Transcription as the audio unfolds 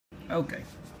Okay.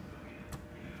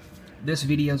 This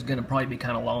video is going to probably be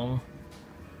kind of long,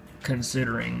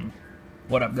 considering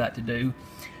what I've got to do.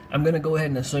 I'm going to go ahead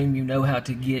and assume you know how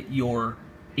to get your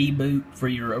e-boot for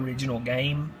your original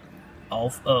game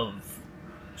off of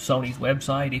Sony's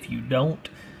website. If you don't,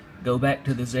 go back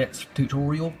to the Zet's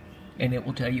tutorial and it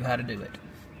will tell you how to do it.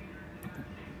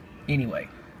 Anyway,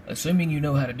 assuming you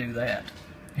know how to do that,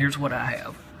 here's what I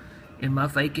have. In my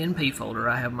fake NP folder,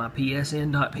 I have my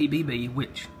psn.pbb,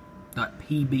 which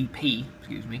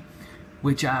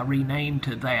I renamed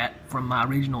to that from my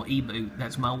original e-boot.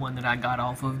 That's my one that I got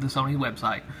off of the Sony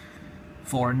website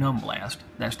for Numblast.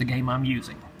 That's the game I'm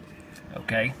using.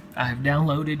 Okay, I have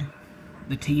downloaded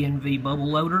the TNV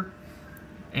Bubble loader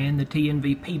and the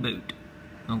TNV P-boot.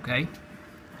 Okay,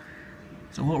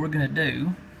 so what we're going to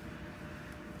do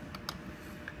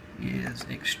is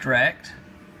extract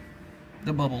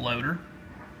the bubble loader.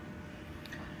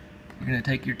 You're going to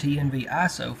take your TNV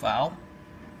ISO file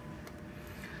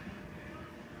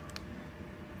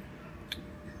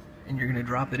and you're going to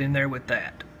drop it in there with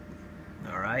that.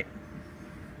 Alright,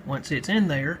 once it's in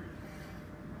there,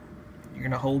 you're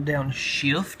going to hold down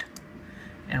Shift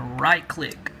and right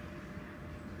click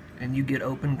and you get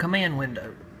open command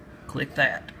window. Click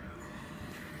that.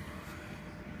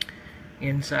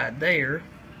 Inside there,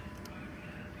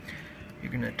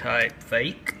 you're going to type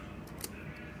fake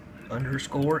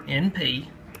 _np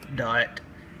dot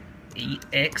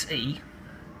exe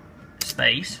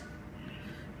space,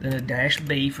 then a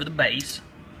 -b for the base.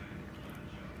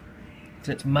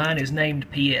 Since mine is named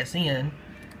PSN,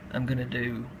 I'm going to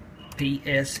do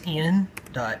psn.pbp,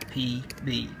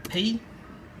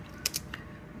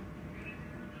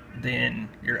 then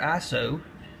your ISO,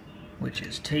 which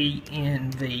is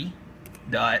TNV.ISO,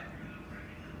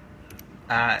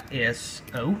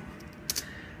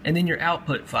 and then your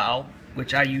output file,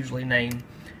 which I usually name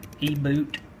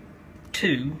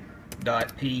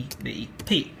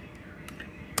eboot2.pbp.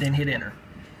 Then hit enter.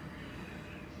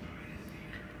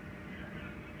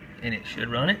 And it should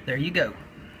run it. There you go.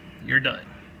 You're done.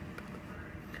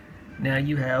 Now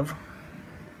you have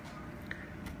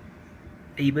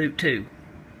eBoot2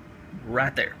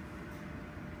 right there.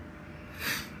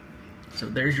 So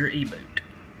there's your eBoot.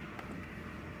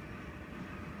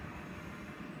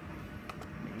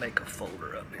 Let me make a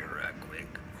folder up here right quick.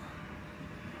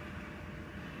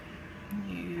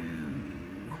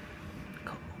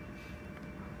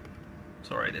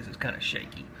 Sorry, this is kind of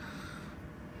shaky.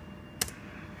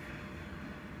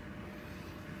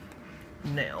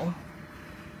 Now,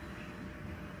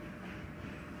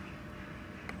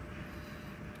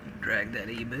 drag that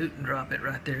eBoot and drop it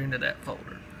right there into that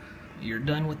folder. You're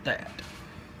done with that.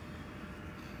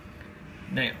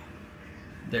 Now,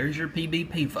 there's your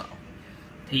PBP file.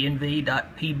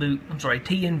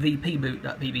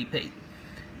 TNVpboot.pbp.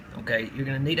 Okay, you're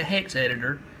going to need a hex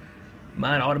editor.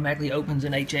 Mine automatically opens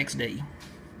in HXD.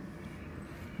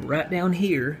 Right down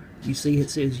here, you see it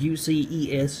says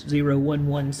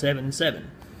UCES01177.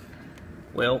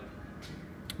 Well,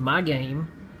 my game,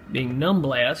 being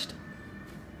Numblast,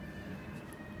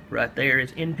 right there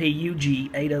is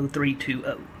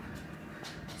NPUG80320.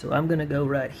 So I'm going to go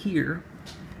right here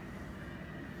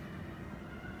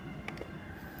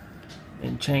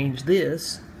and change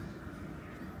this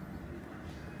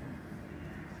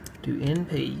to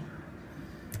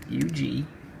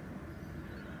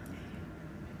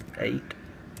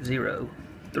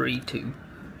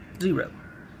NPUG80320.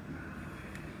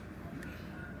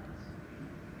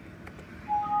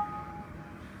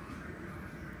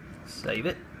 Save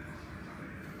it,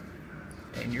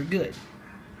 and you're good.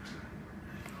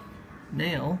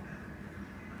 Now,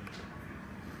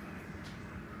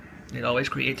 it always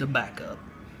creates a backup.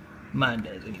 Mine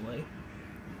does anyway.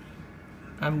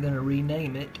 I'm going to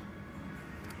rename it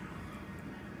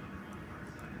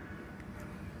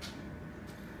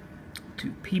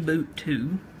to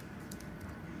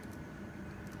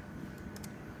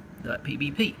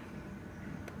pboot2.pbp.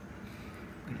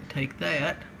 I'm going to take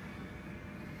that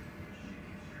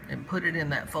and put it in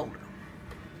that folder.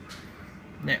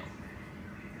 Now,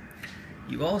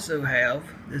 you also have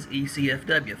this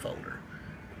eCFW folder.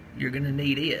 You're going to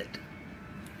need it.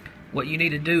 What you need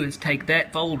to do is take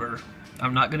that folder,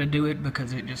 I'm not going to do it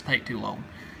because it just takes too long,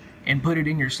 and put it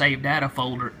in your save data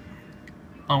folder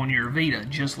on your Vita,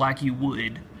 just like you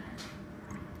would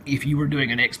if you were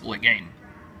doing an exploit game.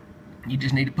 You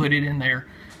just need to put it in there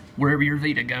wherever your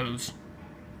Vita goes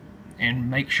and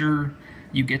make sure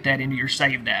you get that into your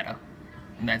save data,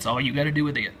 and that's all you got to do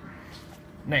with it.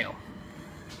 Now,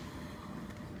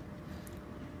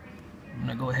 I'm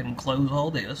going to go ahead and close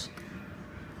all this.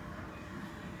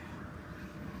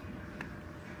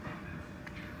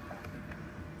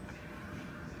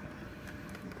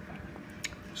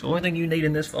 So the only thing you need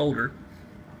in this folder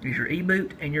is your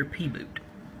eBoot and your pboot.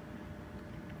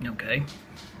 Okay,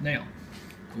 now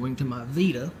going to my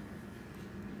Vita.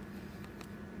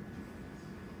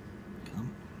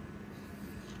 I'm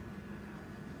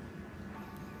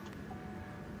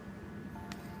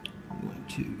going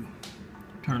to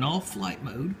turn off flight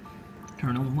mode,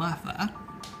 turn on Wi-Fi.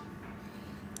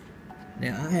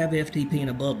 Now I have FTP in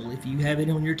a bubble. If you have it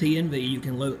on your TNV, you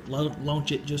can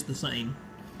launch it just the same.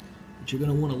 But you're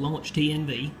going to want to launch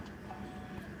TNV.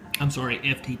 I'm sorry,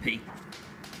 FTP.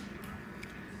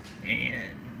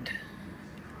 And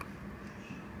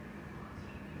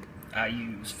I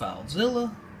use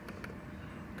FileZilla.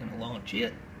 Gonna launch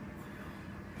it.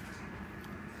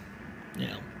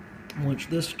 Now, once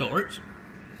this starts,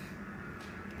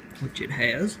 which it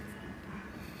has,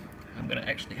 I'm gonna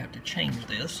actually have to change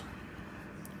this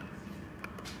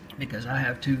because I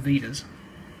have two Vitas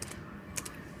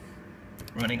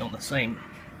running on the same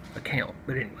account.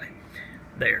 But anyway,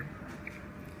 there.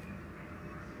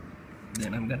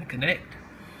 Then I'm gonna connect,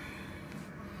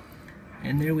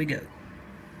 and there we go.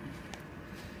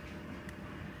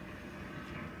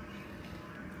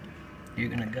 You're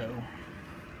gonna go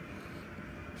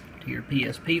to your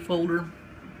PSP folder.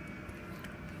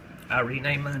 I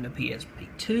rename mine to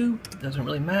PSP2, doesn't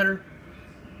really matter.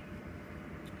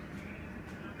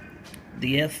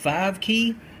 The F5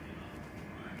 key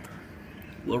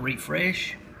will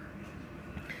refresh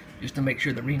just to make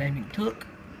sure the renaming took.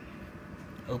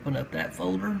 Open up that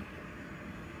folder,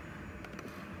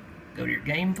 go to your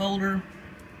game folder,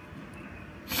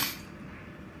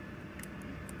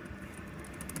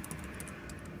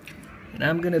 and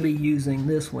I'm going to be using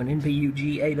this one,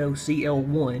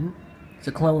 NPUG80CL1. It's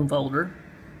a clone folder.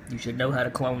 You should know how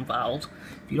to clone files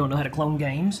if you don't know how to clone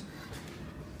games.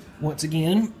 Once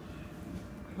again,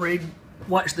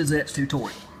 watch the Zets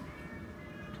tutorial.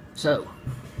 So,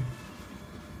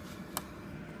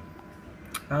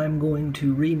 I'm going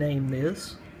to rename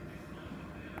this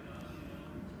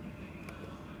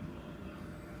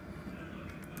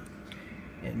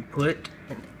and put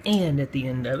an "and" at the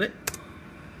end of it.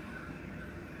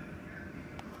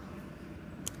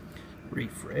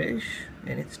 Refresh,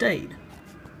 and it stayed.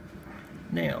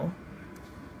 Now,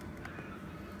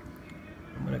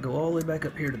 I'm going to go all the way back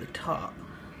up here to the top.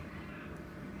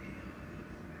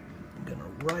 I'm going to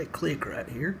right click right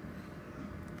here,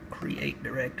 create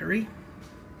directory.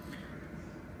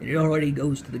 It already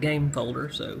goes to the game folder,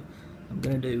 so I'm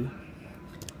going to do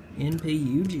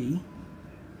NPUG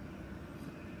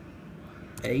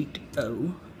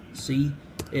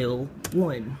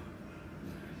 80CL1.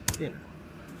 Enter.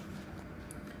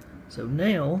 So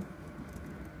now,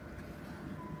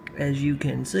 as you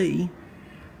can see,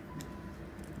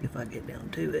 if I get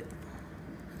down to it,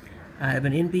 I have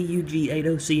an NPUG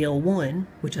 80CL1,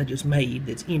 which I just made,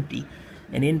 that's empty,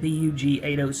 an NPUG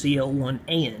 80CL1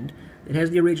 and it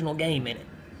has the original game in it.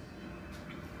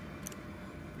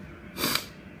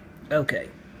 Okay.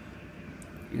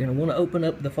 You're going to want to open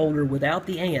up the folder without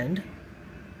the "and,"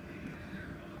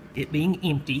 it being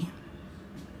empty.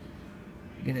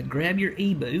 You're going to grab your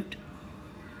eBoot.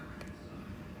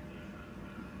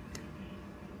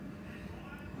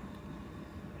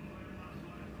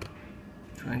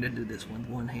 Trying to do this with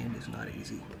one hand is not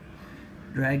easy.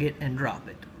 Drag it and drop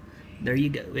it. There you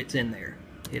go. It's in there.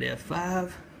 Hit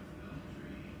F5.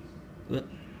 Whoop.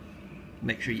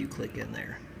 Make sure you click in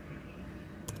there.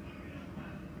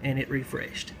 And it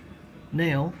refreshed.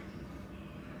 Now,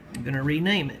 I'm going to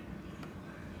rename it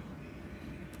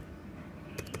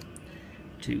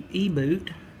to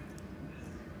eBoot.pbp ...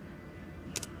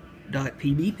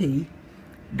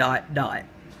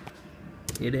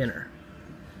 Hit enter.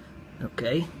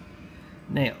 Okay.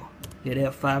 Now, hit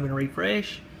F5 and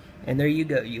refresh, and there you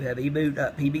go. You have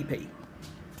eBoot.pbp.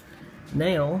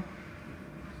 Now,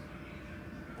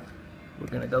 we're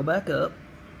going to go back up,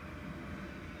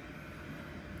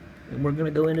 and we're going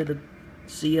to go into the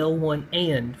CL1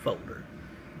 and folder,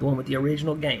 the one with the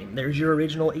original game. There's your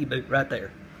original eBoot right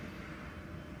there.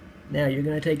 Now you're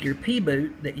going to take your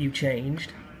pboot that you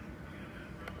changed,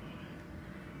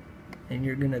 and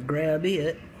you're going to grab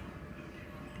it,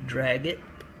 drag it,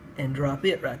 and drop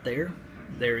it right there.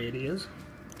 There it is.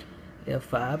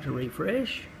 F5 to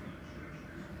refresh.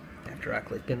 After I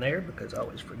click in there, because I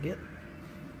always forget.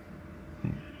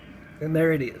 And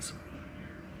there it is.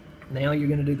 Now you're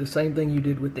going to do the same thing you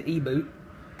did with the eBoot.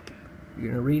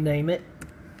 You're going to rename it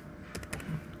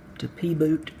to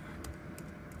pboot.pbp ...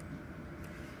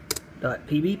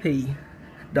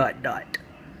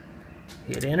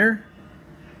 Hit enter.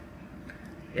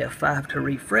 F5 to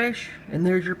refresh, and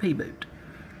there's your pboot.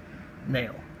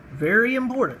 Now, very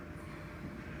important.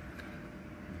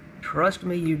 Trust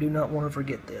me, you do not want to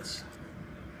forget this.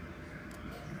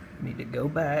 You need to go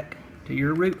back to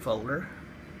your root folder,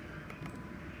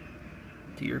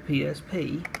 to your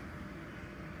PSP,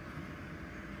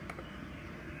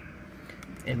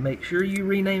 and make sure you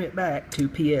rename it back to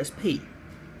PSP.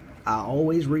 I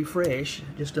always refresh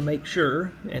just to make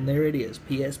sure, and there it is,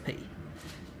 PSP.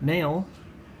 Now,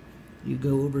 you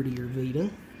go over to your Vita,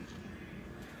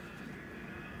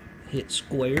 hit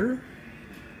square,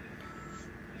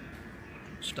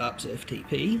 stops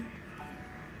FTP.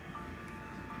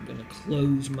 I'm going to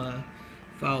close my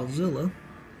FileZilla.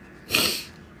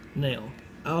 Now,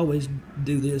 I always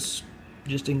do this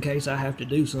just in case I have to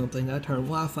do something. I turn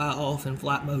Wi-Fi off and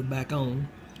flight mode back on.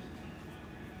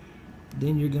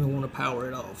 Then you're going to want to power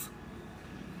it off.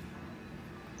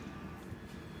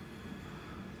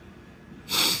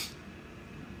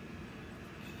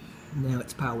 Now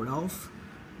it's powered off.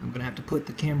 I'm going to have to put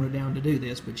the camera down to do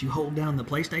this, but you hold down the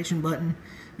PlayStation button,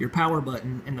 your power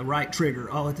button, and the right trigger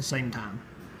all at the same time.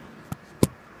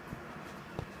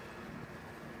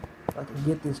 If I can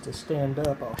get this to stand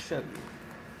up, I'll show you.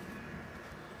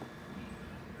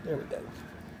 There we go.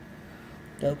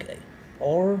 Okay.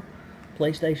 Or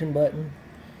PlayStation button,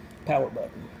 power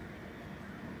button.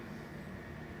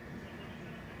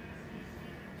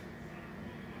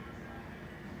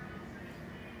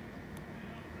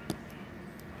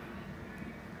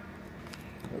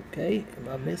 Okay, am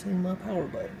I missing my power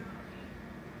button?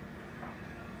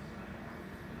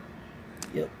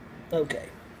 Yep, okay.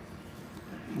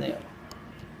 Now,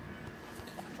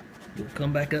 you'll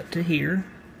come back up to here.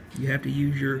 You have to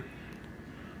use your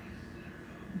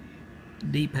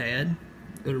D-pad.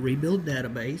 Go to rebuild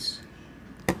database.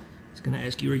 It's going to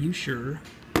ask you, are you sure?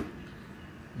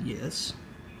 Yes.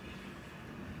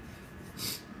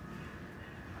 It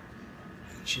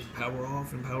should power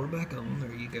off and power back on.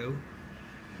 There you go.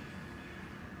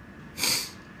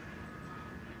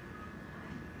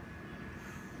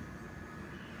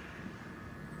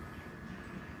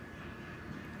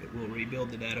 It will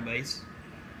rebuild the database.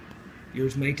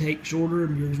 Yours may take shorter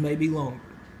and yours may be longer.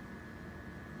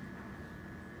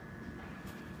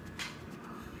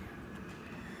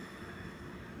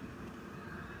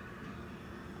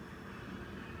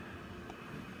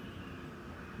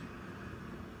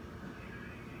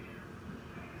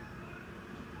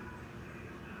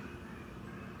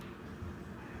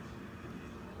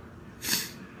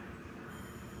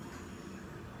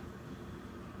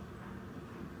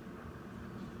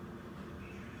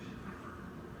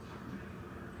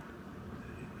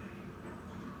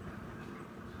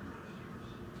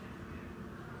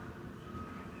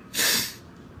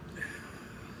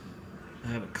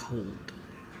 I have a cold.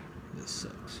 This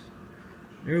sucks.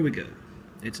 There we go.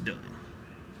 It's done.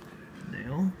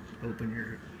 Now, open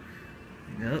your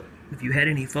thing up. If you had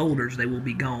any folders, they will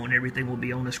be gone. Everything will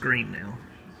be on the screen now.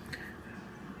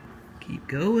 Keep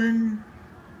going.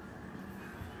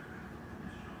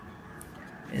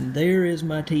 And there is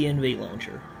my TNV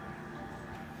launcher.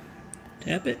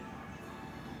 Tap it.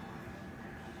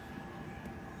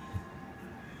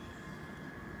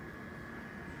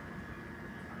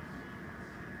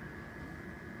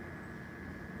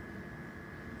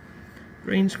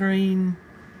 Green screen,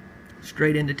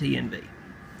 straight into TNV.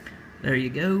 There you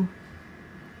go.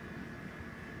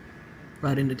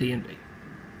 Right into TNV.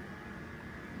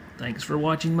 Thanks for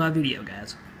watching my video,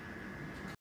 guys.